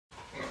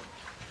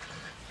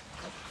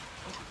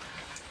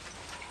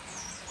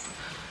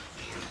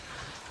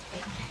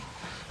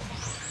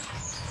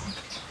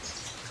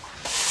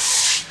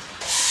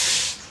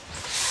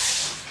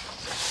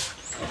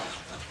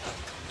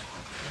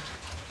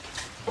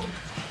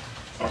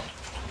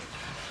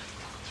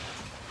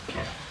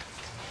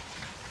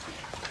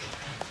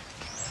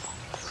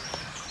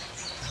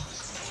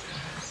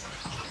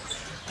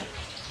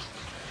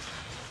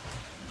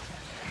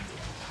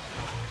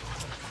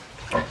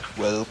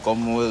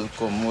welcome,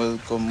 welcome,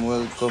 welcome,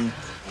 welcome.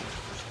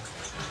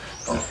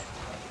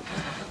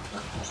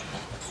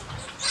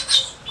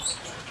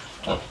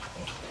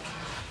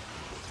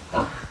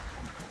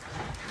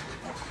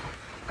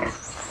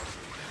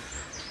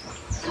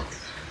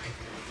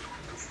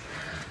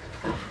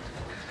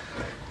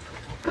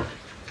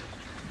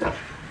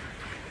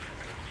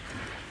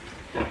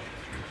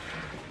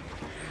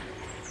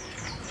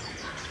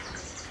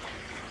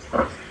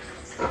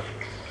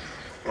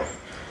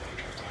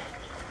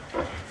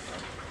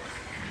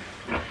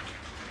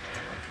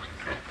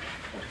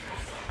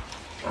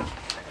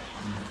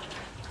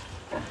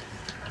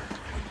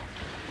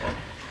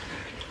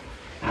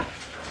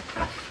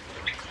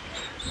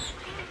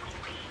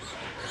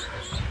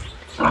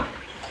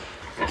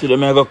 Today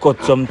I'm going to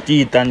cut some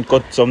teeth and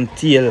cut some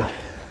tail.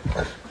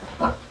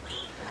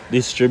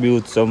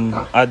 Distribute some,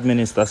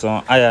 administer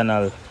some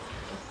ironal.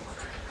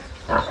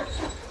 I'm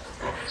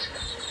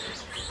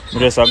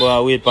just going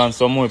to wait for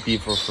some more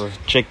people for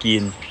check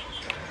in.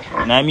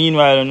 And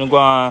meanwhile, I'm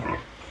going to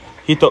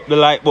hit up the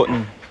like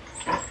button.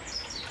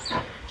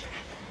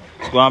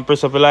 Just go and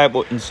press up the like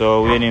button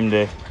so when him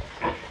there.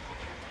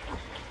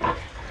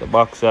 The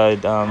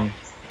backside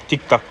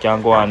TikTok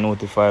can go and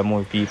notify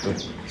more people.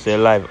 Say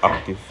live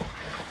active.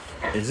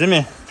 You see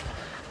me?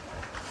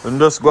 And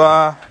just go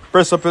and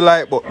press up the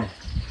like button.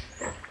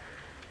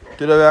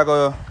 Today we are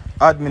going to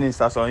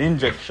administer some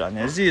injection.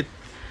 You see it?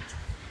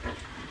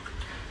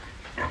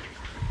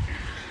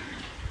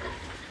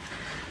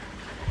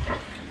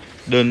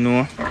 Don't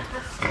know.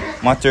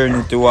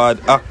 Maternity ward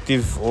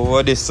active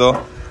over this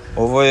so.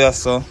 Over here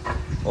so.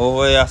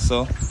 Over here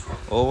so.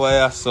 Over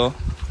here so.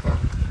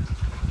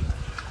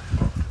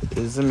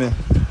 You see me?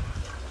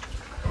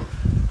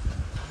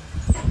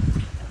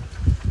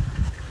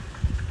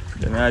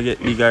 I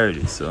get big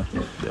already, so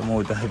them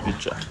out of the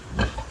picture.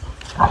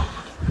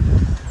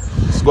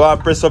 Just go and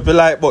press up the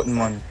like button,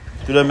 man.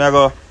 Today I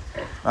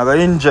go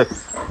inject.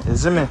 You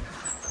see me?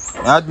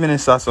 I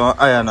administer some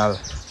ironal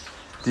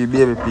to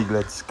baby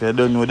piglets. Because I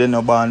don't know they're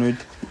not born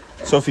with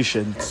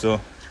sufficient,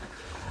 so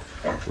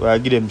I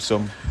give them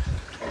some.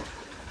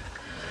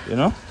 You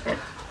know?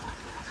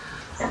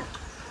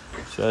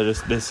 So I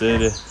just say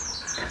they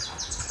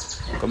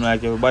come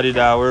like everybody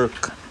that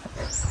work.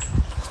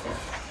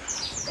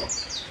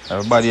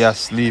 Everybody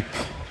asleep.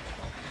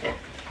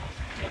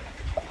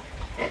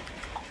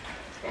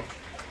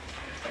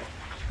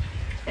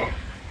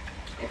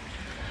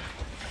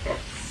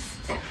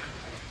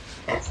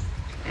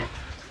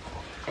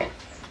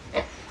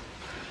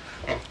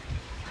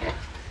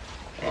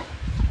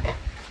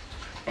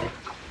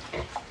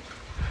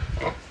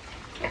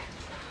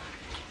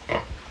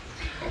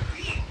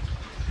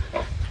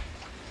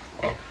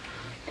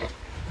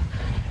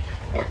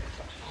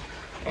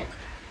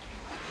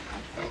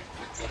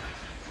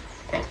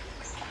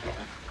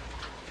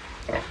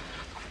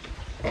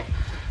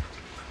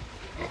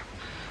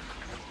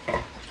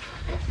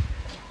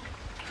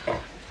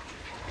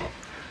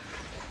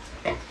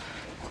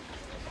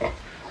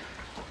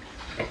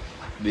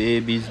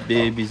 Babies,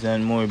 babies,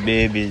 and more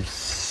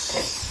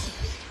babies.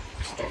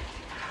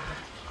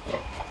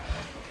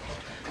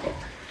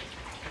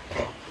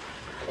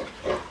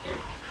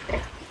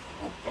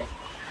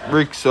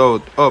 Bricks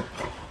out, up.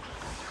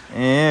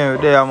 Yeah,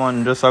 there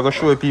man, just I go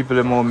show people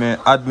the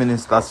moment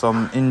administer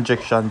some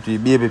injection to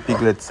baby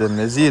piglets.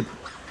 You see it?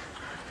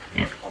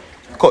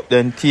 Cut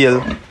them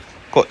tail,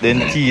 cut them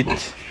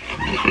teeth.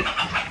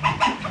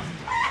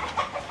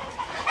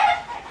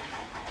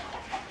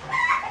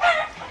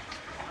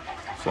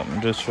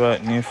 Something just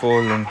right near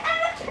falling.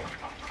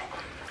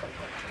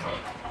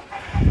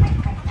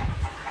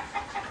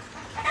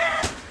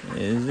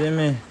 You see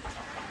me?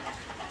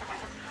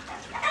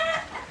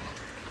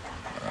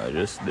 I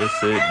just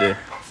say it there.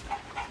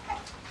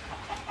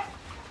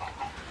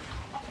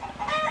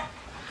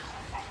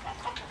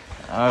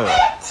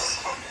 Alright.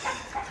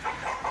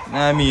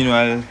 Now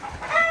meanwhile,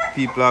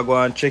 people are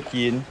going to check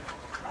in.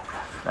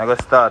 I'm going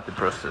to start the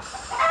process.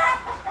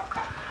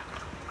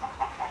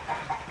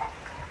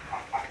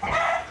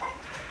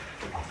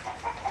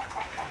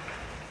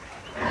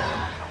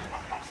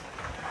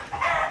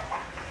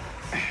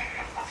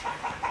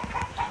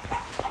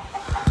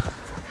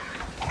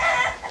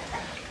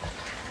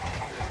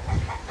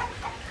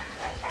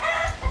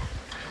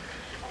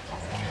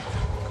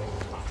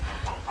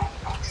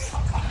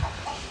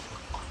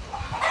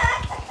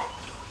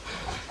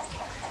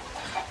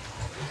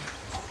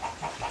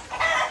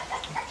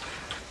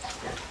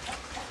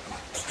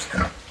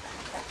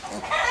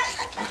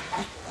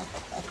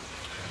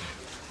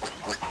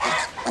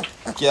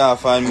 Can't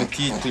find my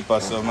teeth clipper,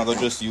 so I'm gonna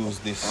just use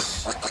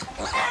this.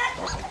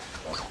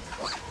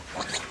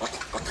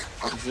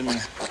 You see me?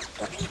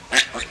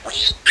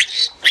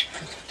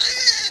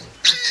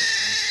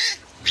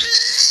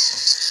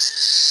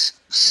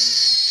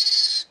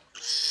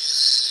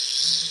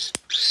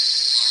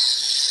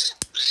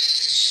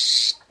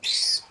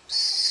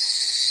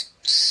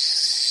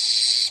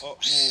 Up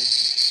move.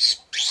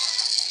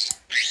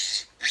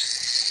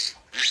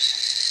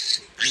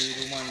 Need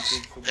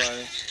romantic for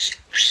buy.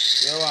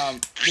 You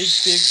want big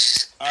pig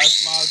or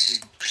small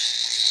pig.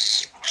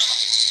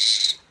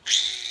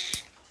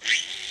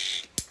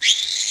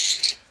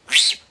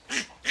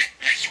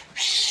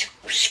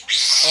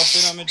 Up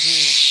in my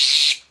dream.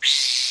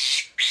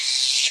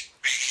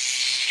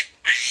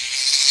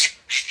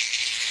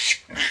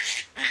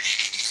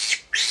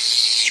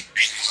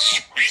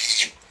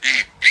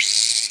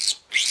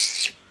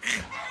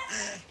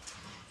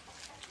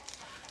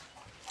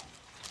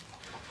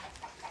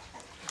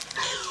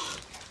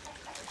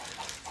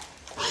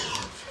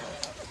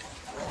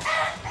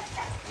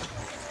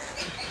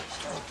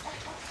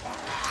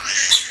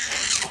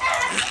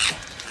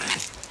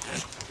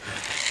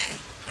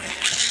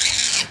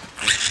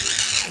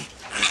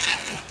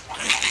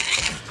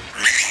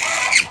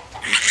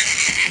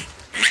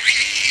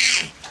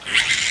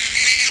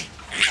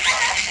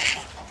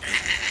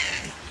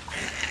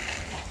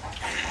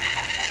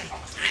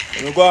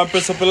 You go and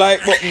press up the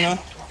like button now.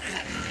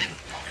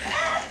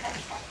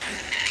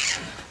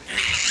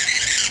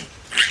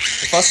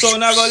 If I saw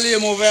I go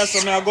lame over here, so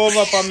I go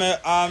over for my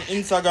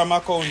Instagram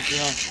account, you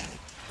know.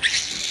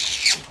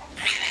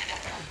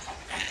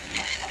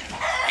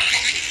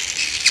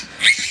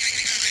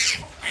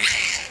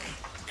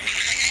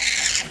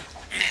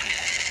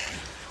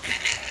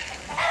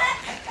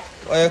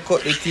 Why you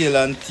cut the tail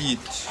and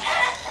teeth?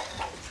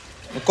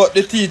 I cut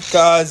the teeth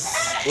because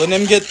when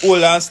them get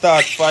old and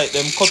start fight,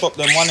 them cut up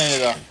them one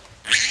another.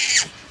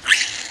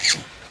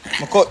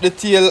 I cut the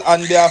tail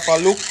and they have a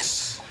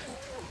looks,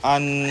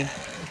 and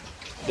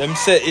them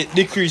say it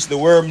decrease the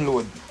worm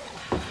load.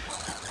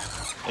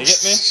 You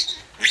get me?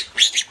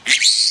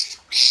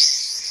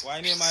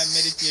 Why name my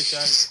medication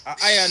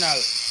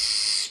Ional?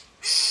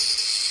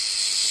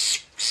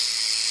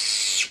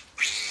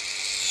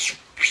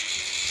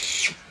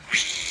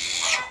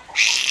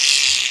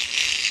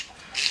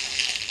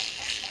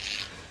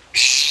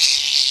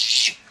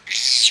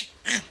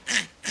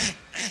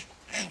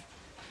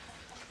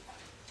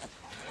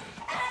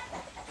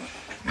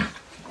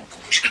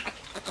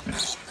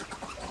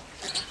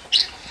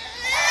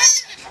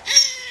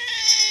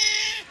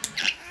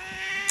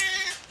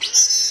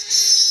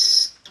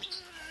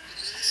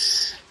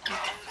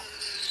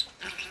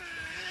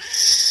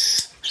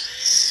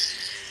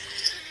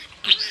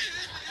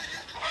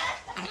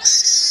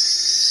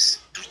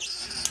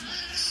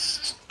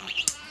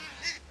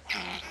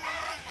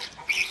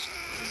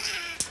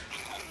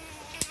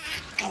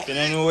 You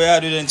don't know where I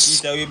do them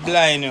teeth, we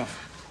blind you.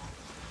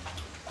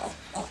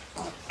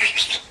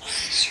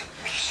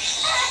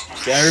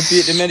 Can I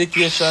repeat the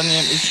medication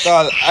name? It's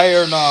called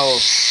iron now.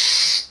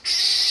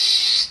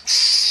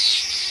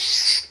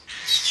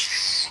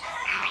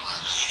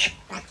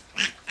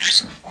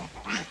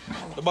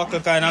 The buckle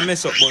kind of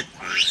mess up, but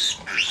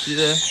see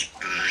there?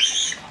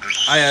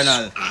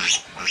 Ional.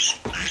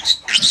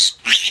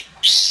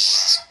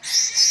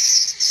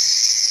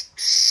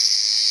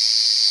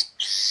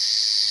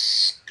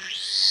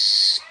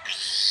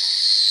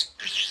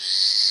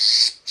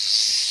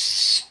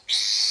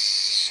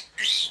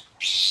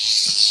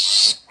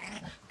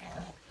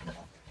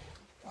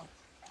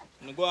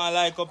 Go and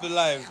like up the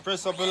live,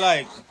 press up the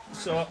like,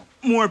 so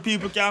more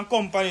people can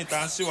come on it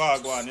and see what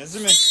I go on, you see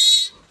me?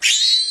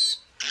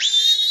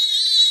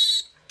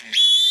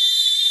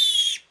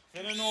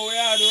 You don't know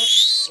what you do,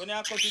 when you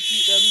cut the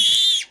teeth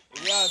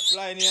them, you are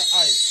flying in your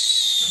eye.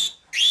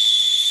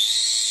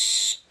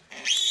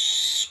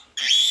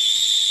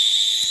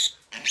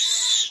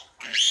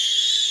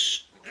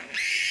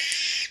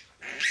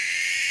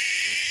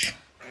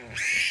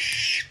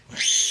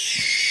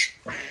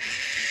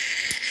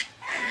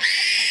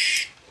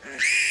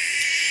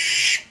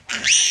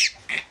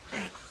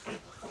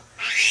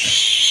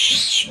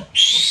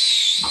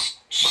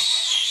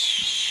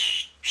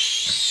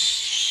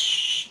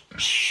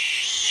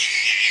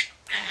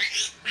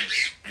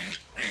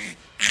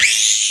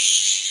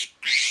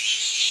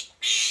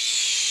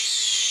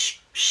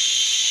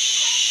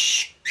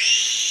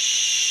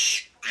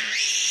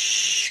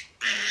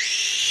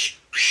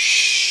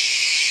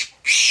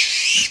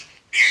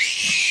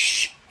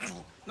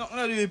 Nothing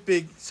to do with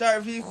pig.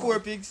 Sorry for you poor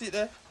pigs, sit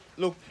there.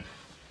 Look.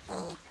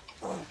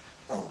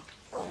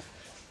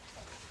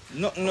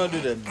 Nothing to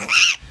do them.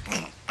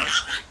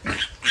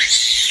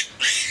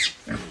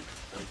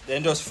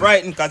 Then just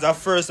frightened because at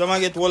first I'm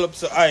going to get all up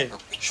so I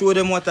show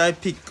them what I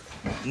pick.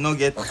 No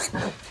get.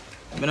 I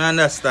don't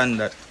understand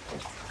that.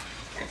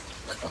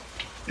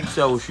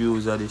 See how she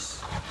use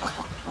this.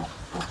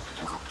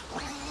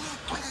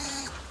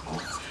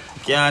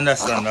 You can't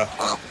understand that.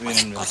 Go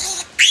and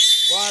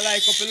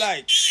like up a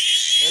like.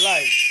 A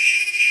like.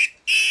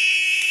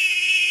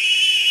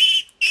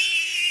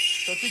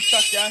 So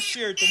TikTok can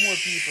share to more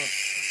people.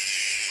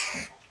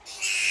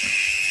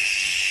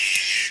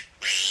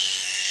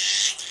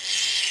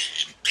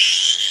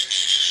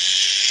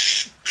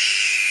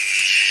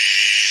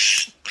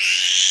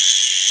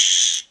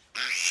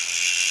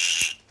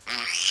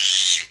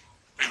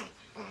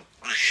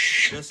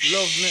 Just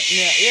love me.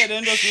 Yeah,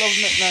 then just love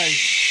me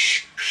nice.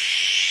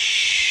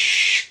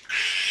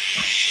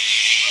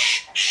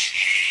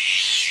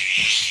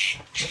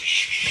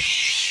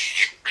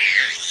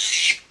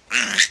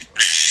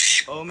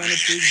 How many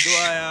pigs do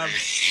I have?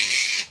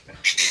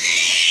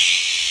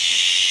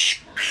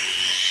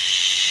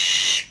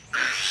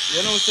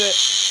 You know, say,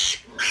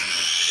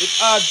 it's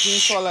hard to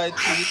swallow it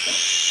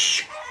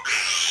teeth.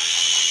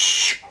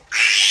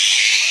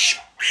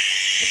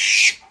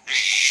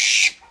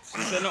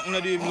 So nothing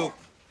to do with look.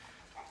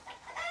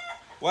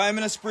 Why am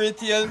I spray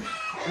tail?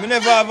 I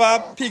never have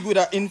a pig with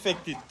an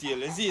infected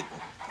tail, is it?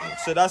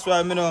 So that's why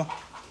I'm not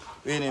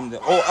weighing him there.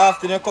 Oh,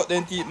 after they cut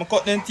them teeth, I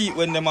cut them teeth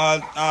when them are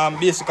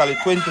basically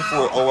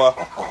 24-hour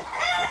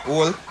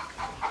old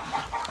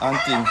and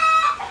thing.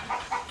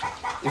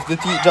 If the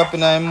teeth drop in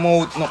my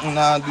mouth, nothing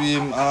to do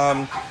him.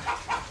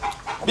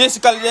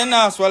 Basically they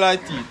not swallow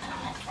teeth.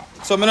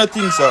 So I don't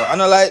think so. I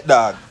don't like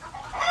dog.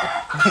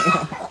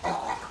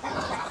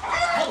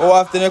 Oh,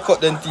 after they cut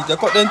them teeth. They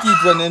cut them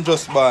teeth when they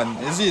just born,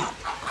 is it?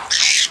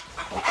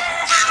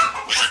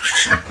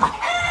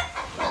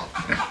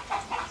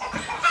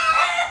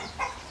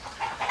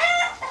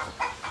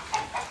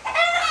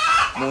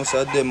 Most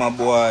of them are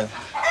boy.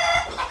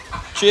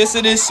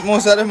 Tracy this,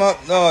 most of them are,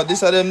 no,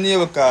 this are them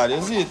nail card,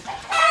 is it?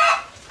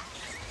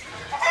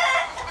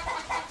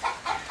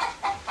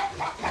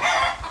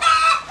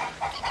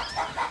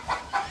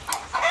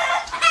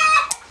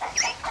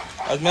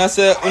 As I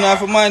say, when I have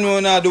to mind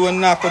when I do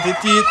when I cut the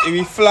teeth, it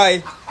will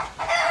fly.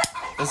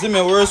 You see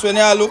me worse when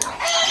you look?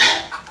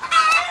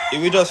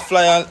 It will just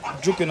fly and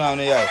drooping on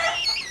the eye.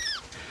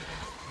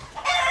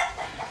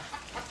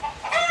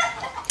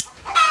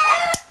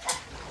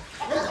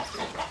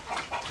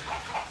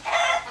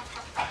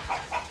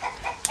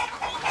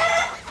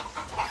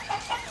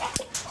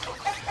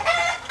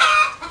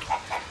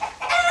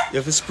 You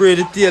have to spray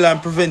the tail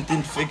and prevent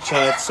infection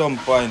at some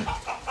point.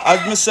 As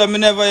I say, I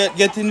never yet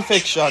get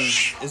infection.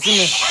 You see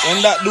me?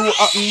 When that do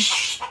happen,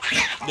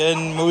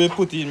 then we will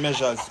put in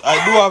measures. I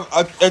do have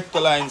a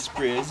ectoline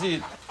spray, you see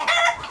it?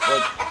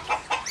 But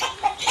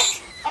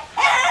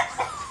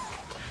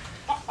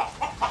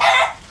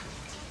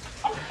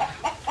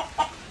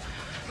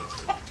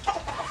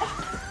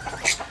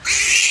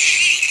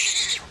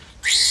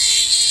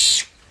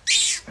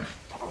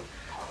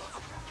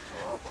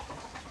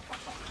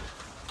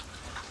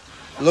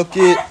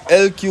lucky,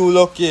 LQ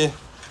lucky.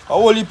 How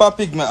old heap of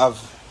pig me have?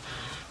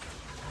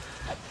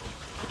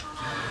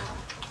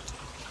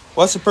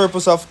 What's the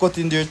purpose of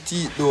cutting their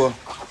teeth though?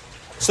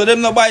 So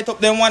them no bite up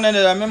them one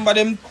another. Remember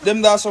them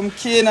there are some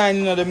canine,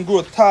 you know, them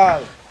grow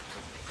tall.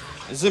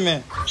 You see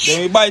me?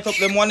 Then we bite up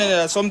them one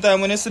another. Sometimes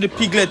when you see the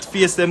piglet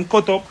face them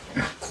cut up,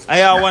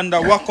 I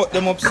wonder what cut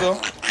them up so.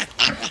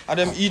 And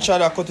them each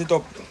other cut it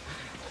up.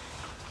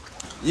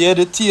 Yeah,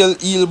 the tail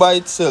heal by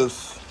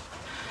itself.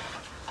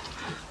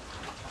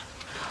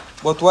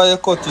 But why you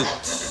cut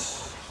it?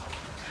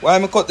 Why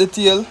me cut the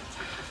tail?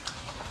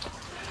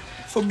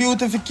 For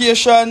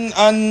beautification,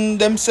 and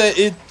them say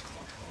it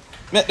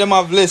make them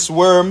have less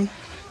worm.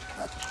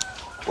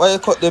 Why you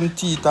cut them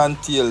teeth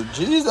and tail?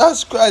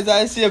 Jesus Christ,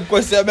 I see a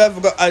question I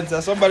forgot to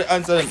answer. Somebody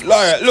answer them.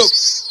 Laura, look.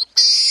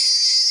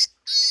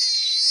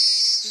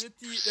 See the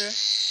teeth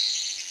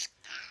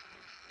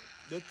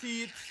there? The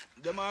teeth,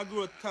 them are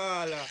grow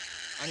taller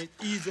and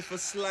it's easy for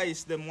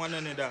slice them one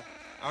another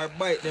or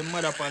bite them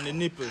mother up on the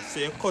nipples. So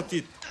you cut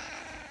it.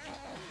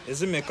 You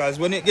see me? Because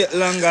when it get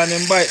longer and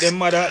them bite them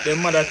mother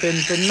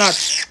tend to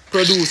not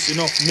produce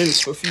enough milk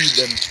to feed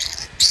them.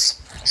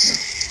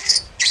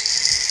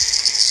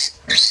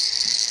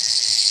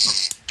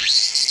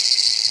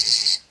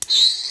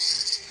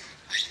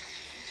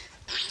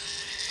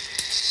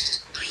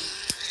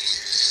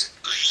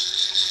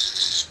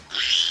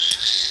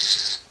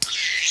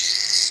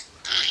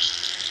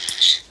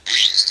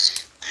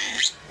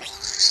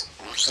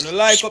 And I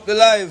like up the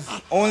live,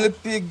 only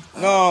pig,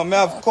 no, me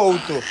have cow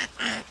too.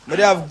 But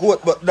they have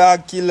goat, but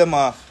dog kill them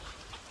off.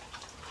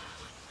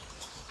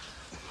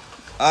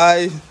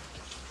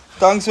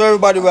 Thanks to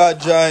everybody who have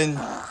joined.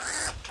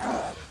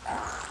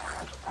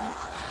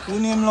 Who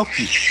name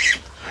Lucky?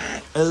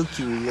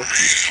 LQ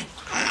Lucky.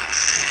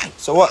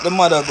 So what the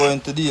mother going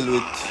to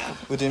deal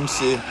with him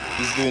say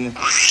he's doing it?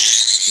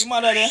 The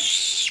mother there?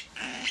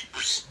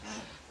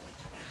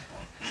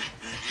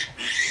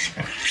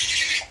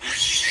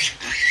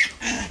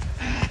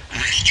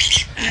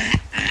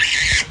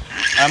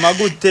 I'm a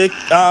good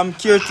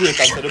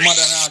caretaker, so the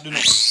mother now do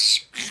nothing.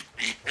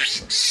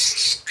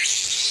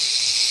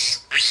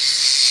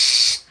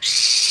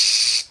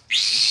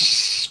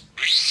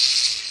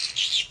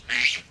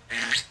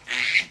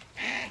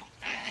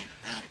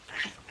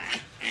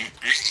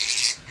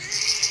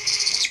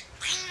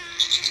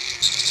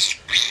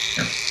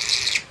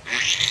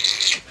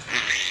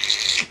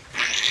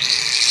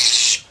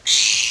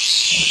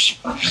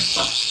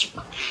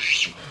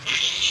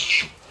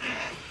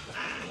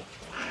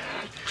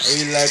 I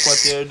really like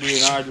what you're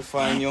doing, hard to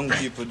find young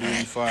people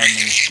doing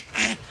farming.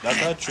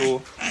 That's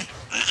true.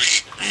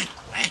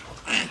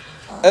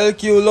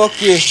 LQ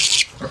Lucky.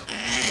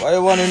 Why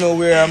you want to know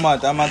where I'm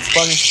at? I'm at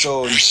Spanish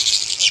Town.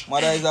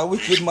 Mother is a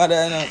wicked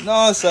mother, you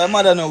know. No, sir,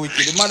 mother no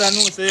wicked. The mother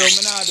knows, say, yo,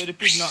 me nah do the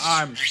pig no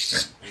harm.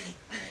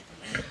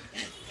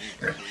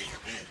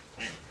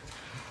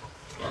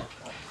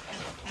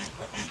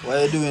 What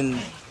are you doing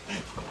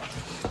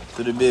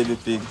to the baby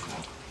pig?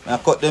 I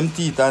cut them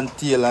teeth and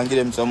tail and give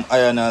them some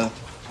iron.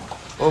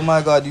 Oh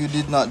my God, you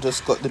did not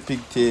just cut the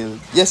pigtail.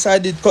 Yes, I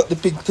did cut the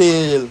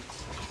pigtail.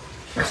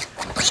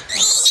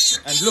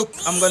 And look,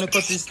 I'm gonna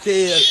cut his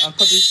tail and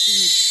cut his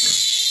teeth.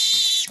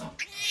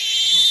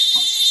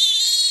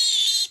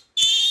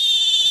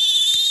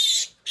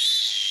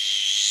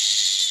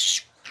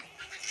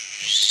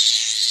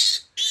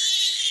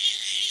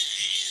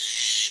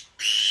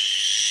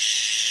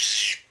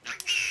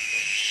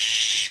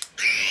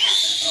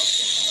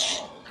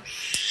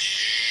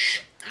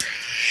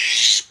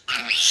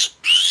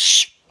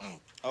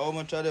 How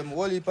much of them?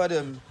 Whole heap of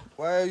them.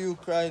 Why are you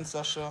crying,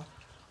 Sasha?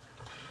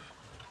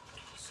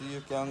 So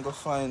you can go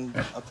find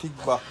a pig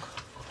back.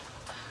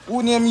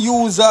 Who name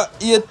user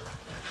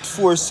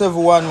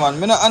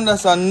 84711? I don't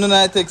understand none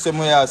of the text them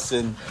we are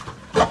send.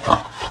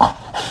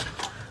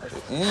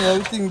 Yeah,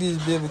 everything these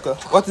baby.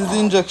 What is the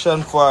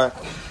injection for?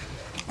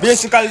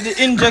 Basically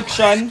the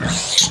injection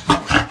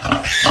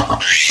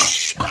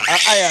are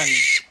iron.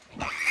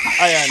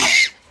 Iron.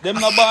 Them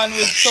not born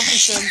with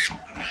sufficient.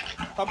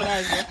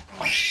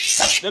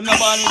 Them not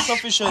born with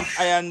sufficient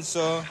iron,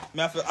 so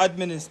I have to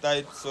administer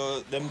it so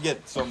them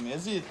get some. You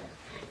see it?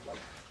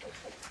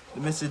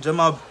 The message them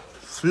have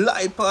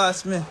fly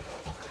past me.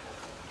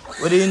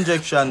 What the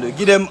injection do?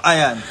 Give them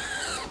iron.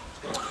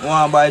 I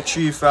want to buy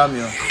 3 from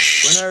you.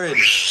 When you're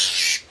ready.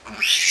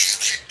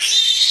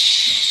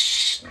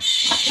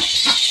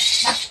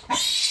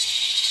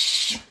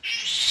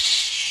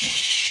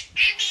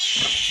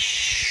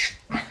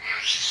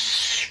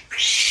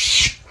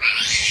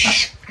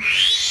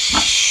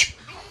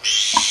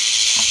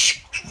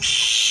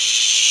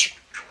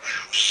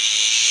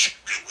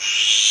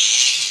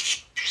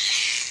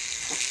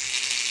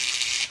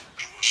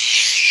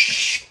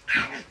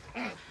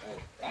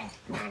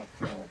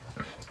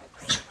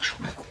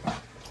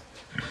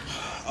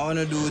 I want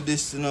to do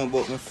this, you know,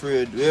 but I'm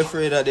afraid. We're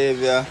afraid that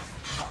Davia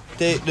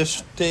take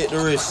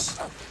the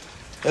risk.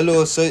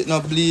 Hello, so it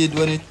not bleed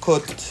when you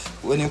cut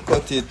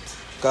it,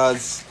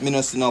 because me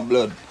not see no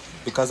blood.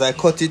 Because I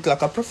cut it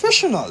like a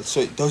professional,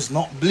 so it does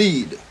not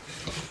bleed.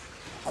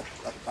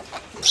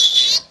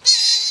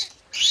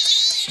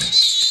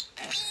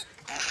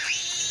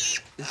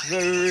 It's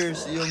very rare to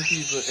see young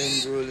people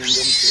enrolling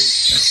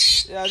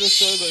themselves. Yeah, just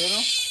so good, you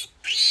know.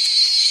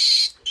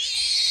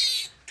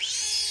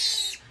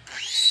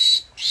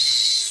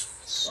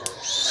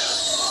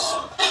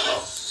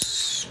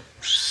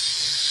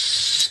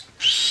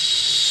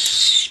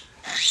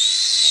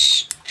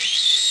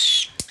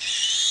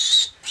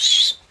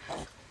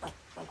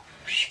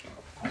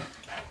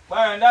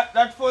 Byron,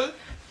 that full?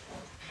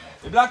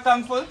 The black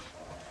tank full?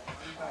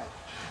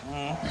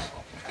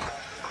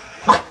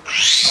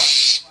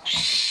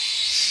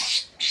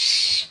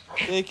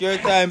 Take your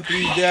time,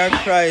 please. They are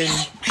crying.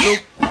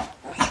 Look.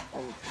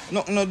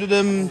 Nothing to do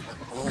them.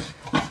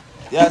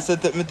 Yeah, so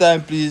take my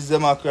time, please.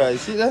 Them are cry.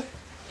 See that?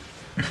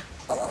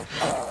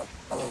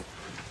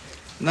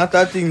 Not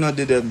a thing not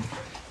do them.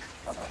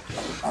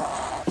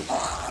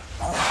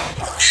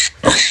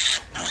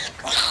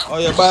 Oh,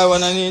 you buy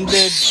one and you're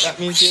dead. That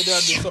means you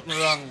did do something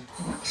wrong.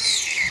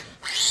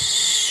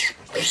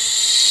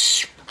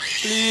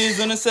 Please,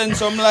 wanna send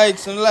some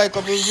likes and like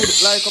up the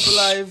live. Like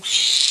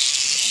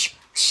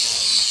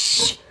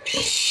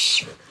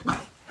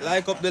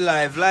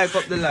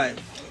up the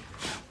live.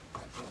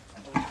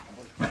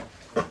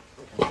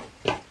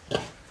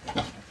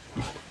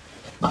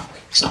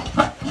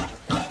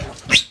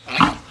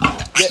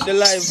 Get the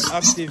live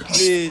active,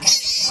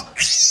 please.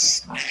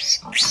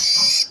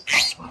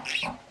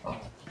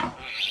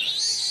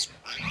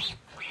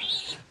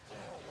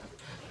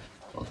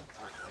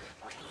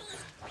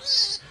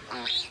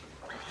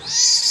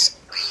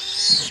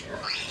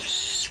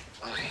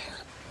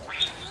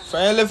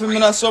 Finally, if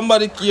me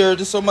somebody care,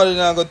 somebody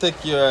not gonna take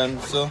care of him,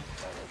 so.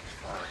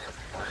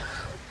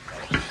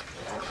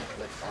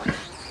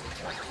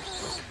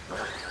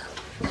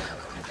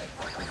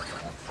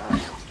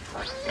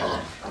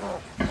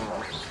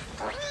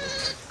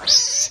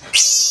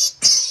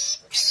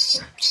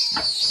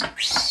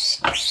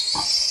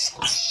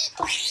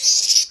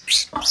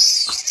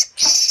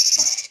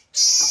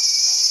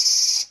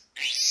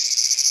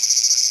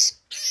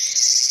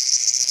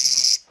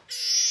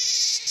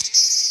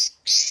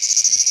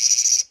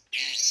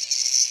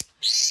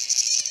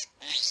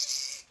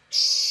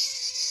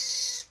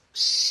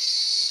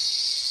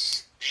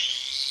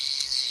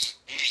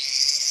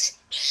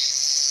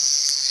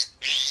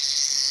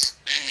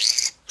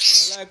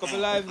 Like up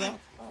alive now.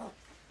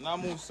 Now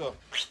move so.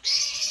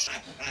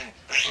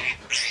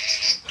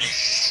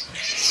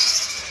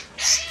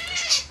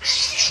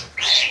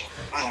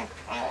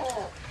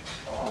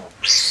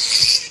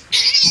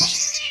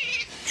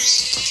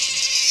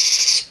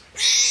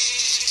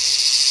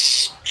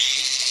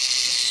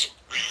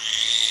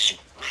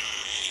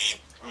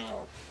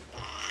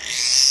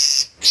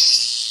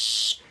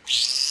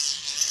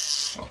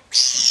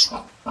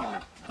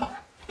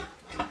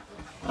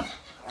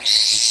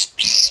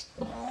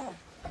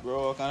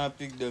 Bro, can I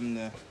pick them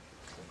there?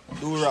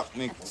 Do rock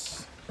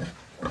mix.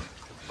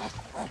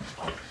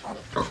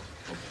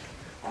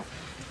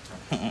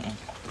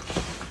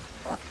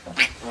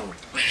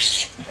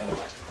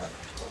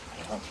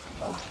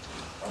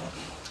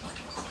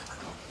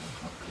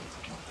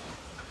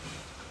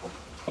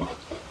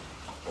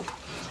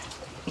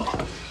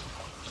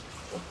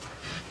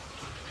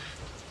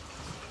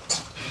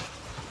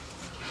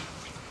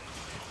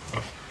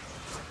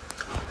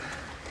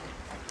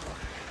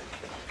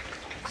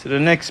 So the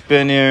next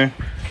pen here,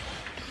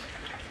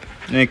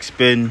 next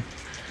pen,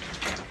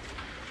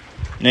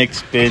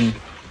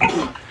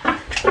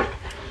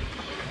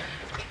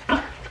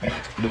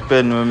 the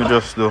pen when me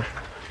just do.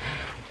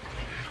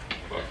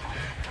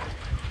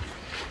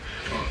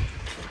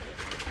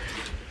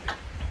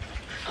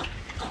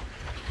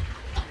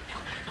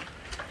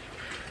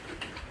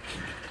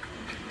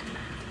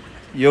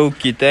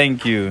 Yoki,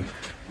 thank you.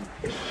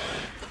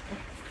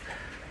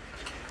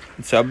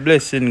 It's a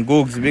blessing.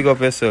 Googs, big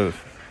up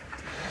yourself.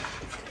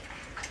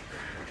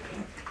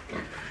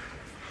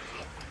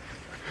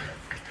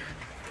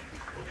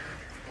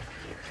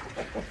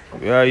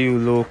 Where are you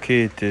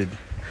located?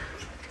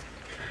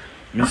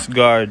 Miss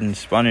Garden,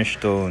 Spanish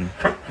Town.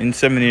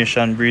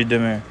 Insemination breed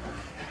them here.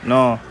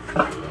 No.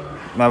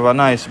 I have a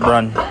nice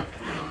brand.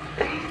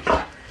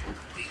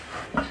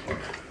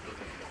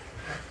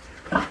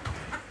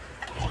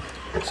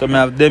 So I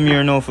have them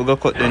here now for go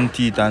cut them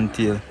teeth and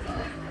tail.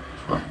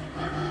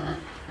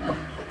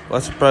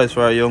 What's the price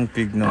for a young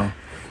pig now?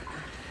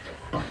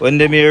 When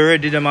them here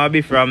ready, them will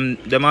be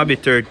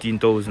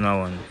 13,000 a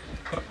one.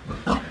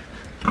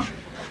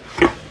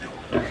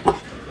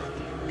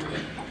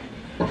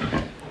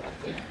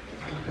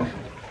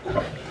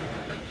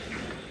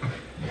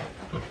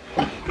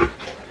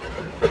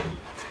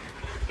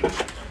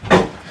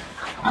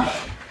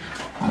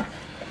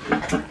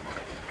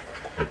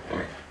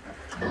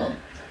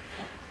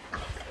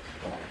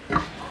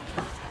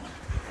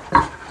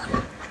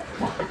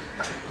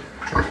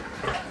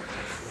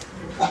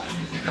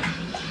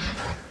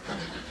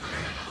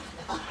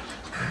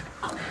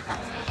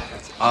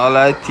 All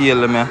I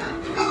tail me.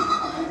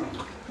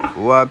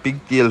 What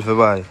big tail for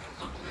buy?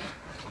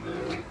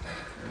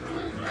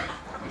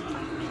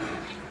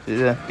 See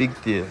that big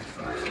tail.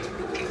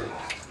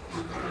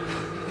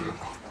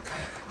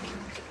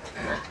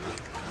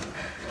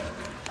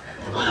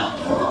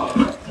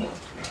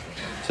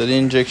 So the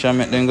injection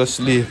make them go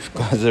sleep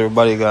because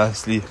everybody gotta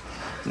sleep.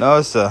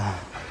 No sir.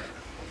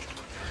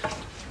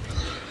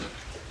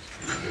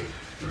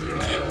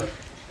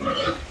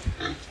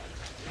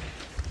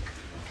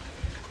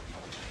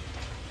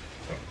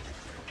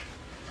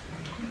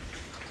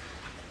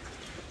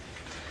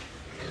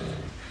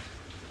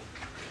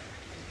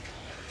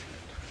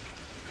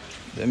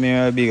 Them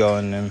here are bigger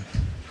on them.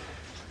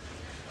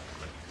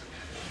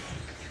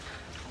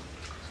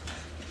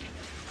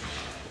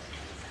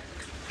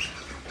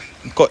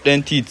 Cut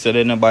them teeth so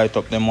they don't bite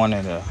up them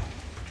money there.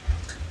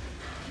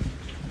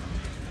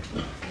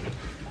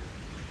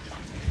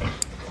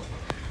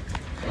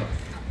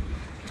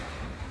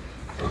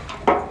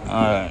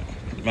 Alright,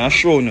 I'm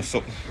showing you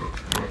something.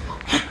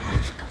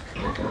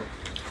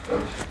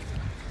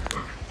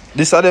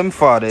 This are them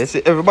father. You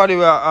see, everybody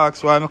will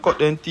ask why I cut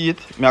them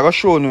teeth. I'm going to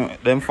show you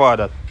them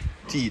father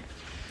teeth.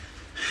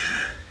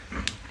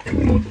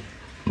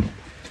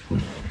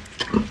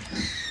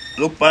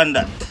 Look on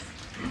that.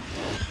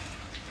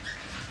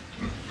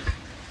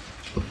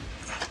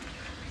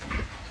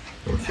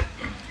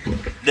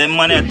 Them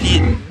money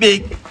teeth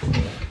big.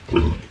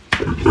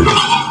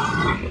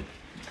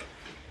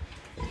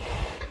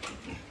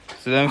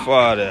 See them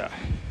father.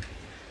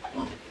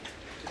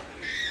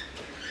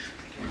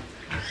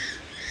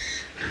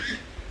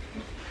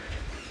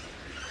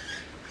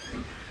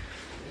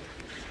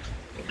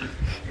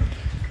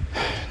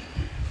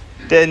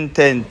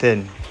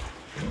 Ten.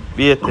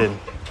 Be a 10.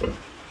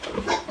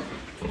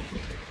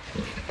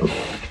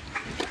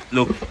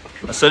 Look,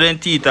 so them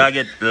teeth I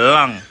get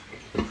long.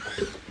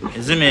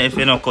 You see me if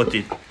you don't cut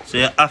it. So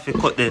you have to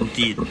cut them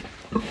teeth.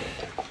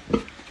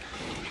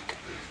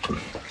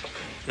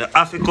 You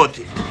have to cut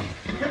it.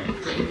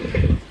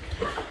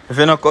 If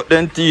you don't cut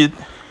them teeth,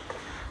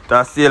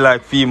 that's still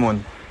like female.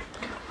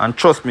 And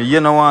trust me,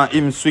 you don't want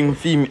him swing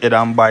female head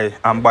and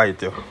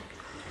bite you.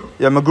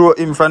 Yeah, I grow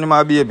him from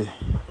my baby.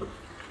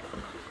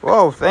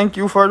 Wow, thank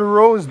you for the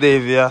rose,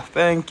 Davia.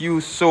 Thank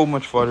you so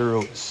much for the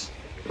rose.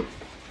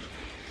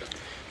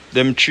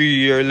 Them 3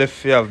 years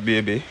left you have,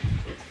 baby.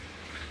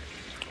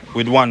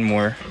 With one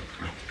more.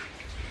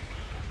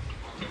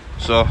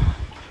 So,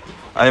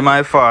 I'm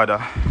my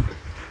father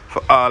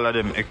for all of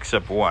them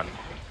except one.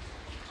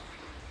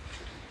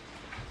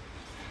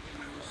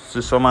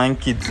 So some of my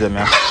kids them,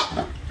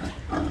 yeah.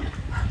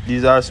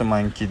 These are some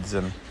of my kids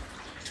them.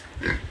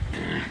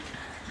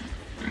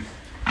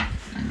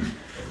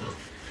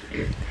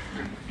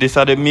 These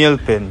are the male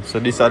pen, so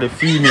these are the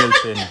female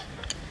pen.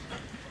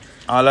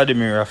 All of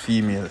them are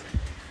female.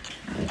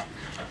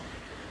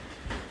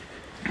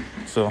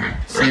 So,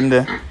 see him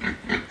there?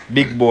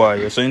 Big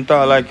boy. So, in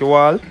tall like a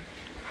wall.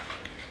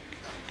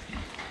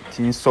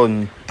 His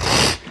son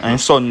And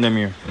son them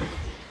here.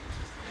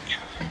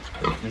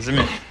 You see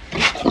me?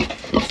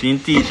 See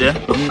teeth eh?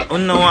 You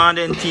no want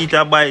them teeth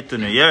to bite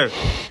on you, yeah?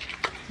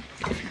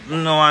 You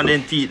no want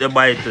them teeth to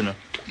bite on you.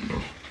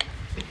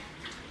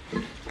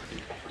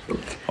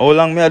 How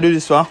long may I do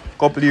this for?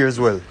 Couple years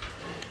well.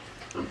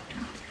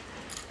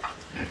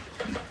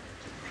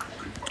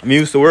 I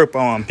used to work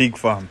on one pig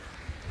farm.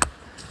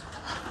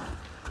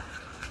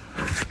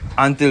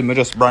 Until me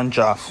just branch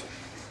off.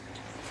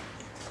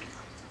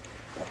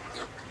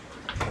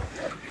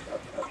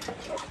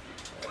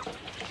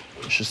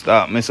 I should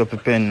start mess up a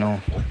pen now.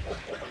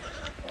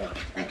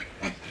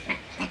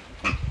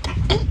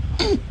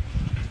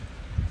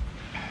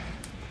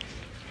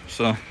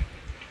 So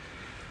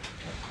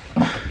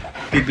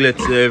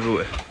piglets are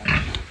everywhere.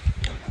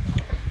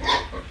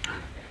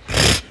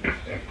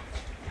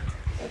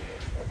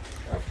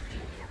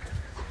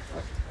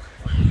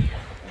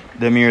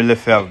 Them here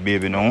left have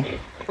baby now.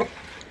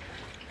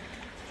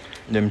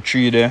 Them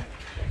three there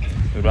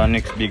with our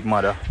next big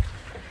mother.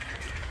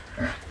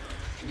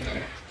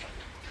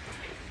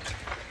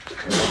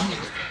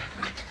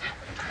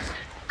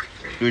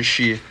 Good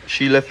she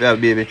left have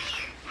baby.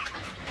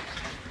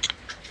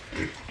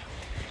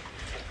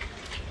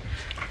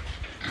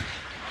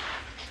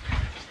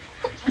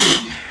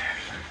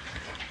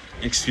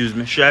 Excuse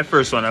me, she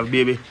first one have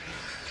baby.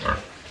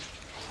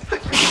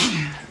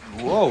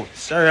 Whoa,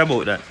 sorry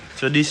about that.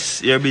 So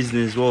this your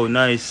business, wow,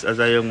 nice as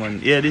a young one.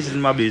 Yeah, this is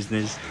my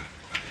business.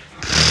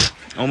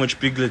 How much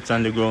piglets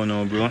on the ground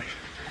now, bro?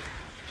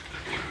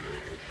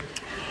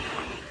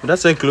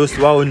 That's like close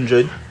to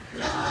 100.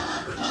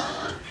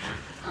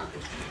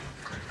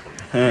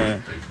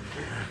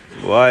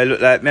 Why look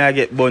like me I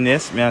get bun,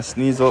 yes? Me I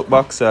sneeze out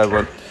backside,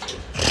 but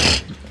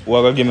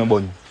what gonna give me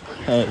bun?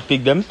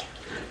 Pick them.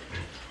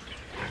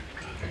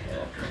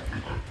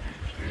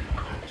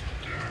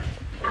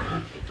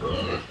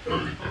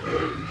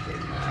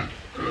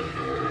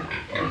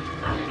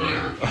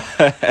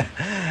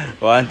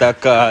 Want a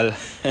call?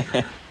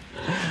 I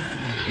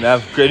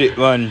have credit,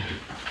 man.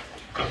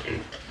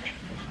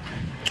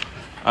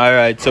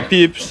 Alright, so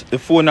peeps, the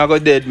phone I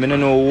got dead. I don't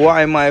know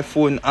why my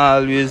phone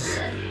always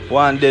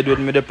want dead with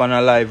me up on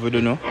a live, we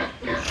don't know.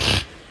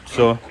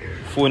 So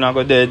phone I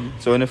got dead.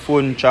 So when the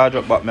phone charge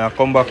up back, I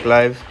come back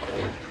live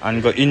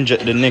and go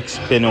inject the next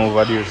pen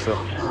over there, so.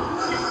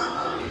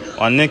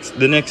 And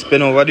the next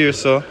pen over there,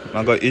 so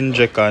I got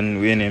inject and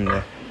win him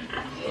there.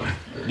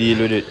 Deal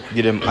with it,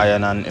 give them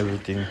iron and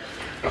everything.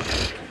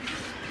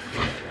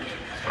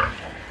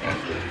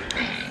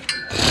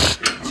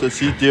 So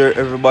see here,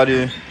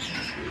 everybody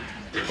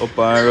up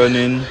and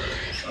running.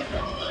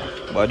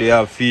 But they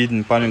have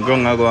feeding pan the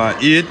ground I go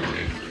and eat.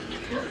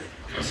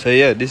 So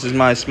yeah, this is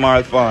my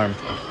small farm.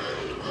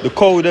 The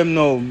cow them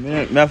now,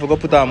 I have to go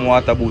put on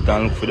water boot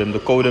and look for them. The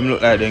cow them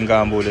look like they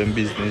gone about them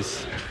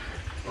business.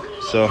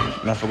 So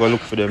I have to go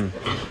look for them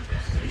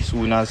as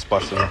soon as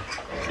possible.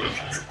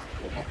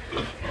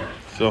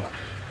 So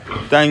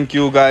thank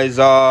you guys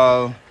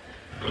all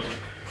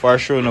for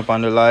showing up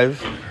on the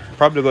live.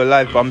 Probably go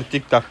live on my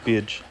TikTok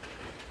page.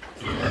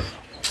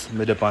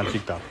 I'm on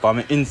TikTok. On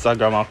my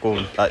Instagram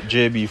account at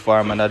JB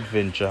Farm and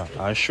Adventure.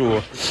 And show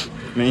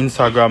my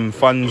Instagram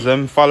fans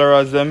them,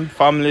 followers them,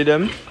 family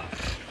them.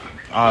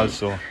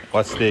 Also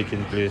what's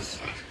taking place.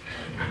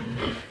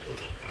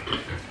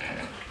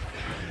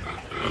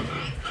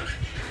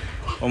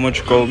 How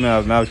much cow I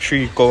have? I have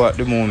 3 cow at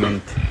the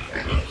moment.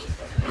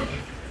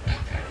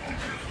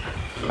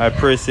 I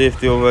pray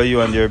safety over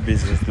you and your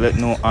business. Let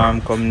no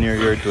harm come near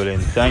your dwelling.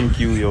 Thank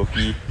you,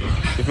 Yoki.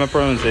 If I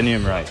pronounce the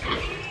name right.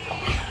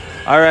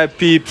 Alright,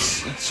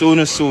 peeps. Soon.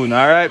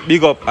 Alright,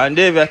 big up. And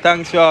David,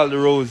 thanks for all the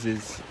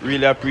roses.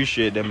 Really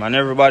appreciate them. And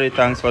everybody,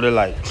 thanks for the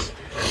likes.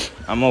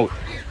 I'm out.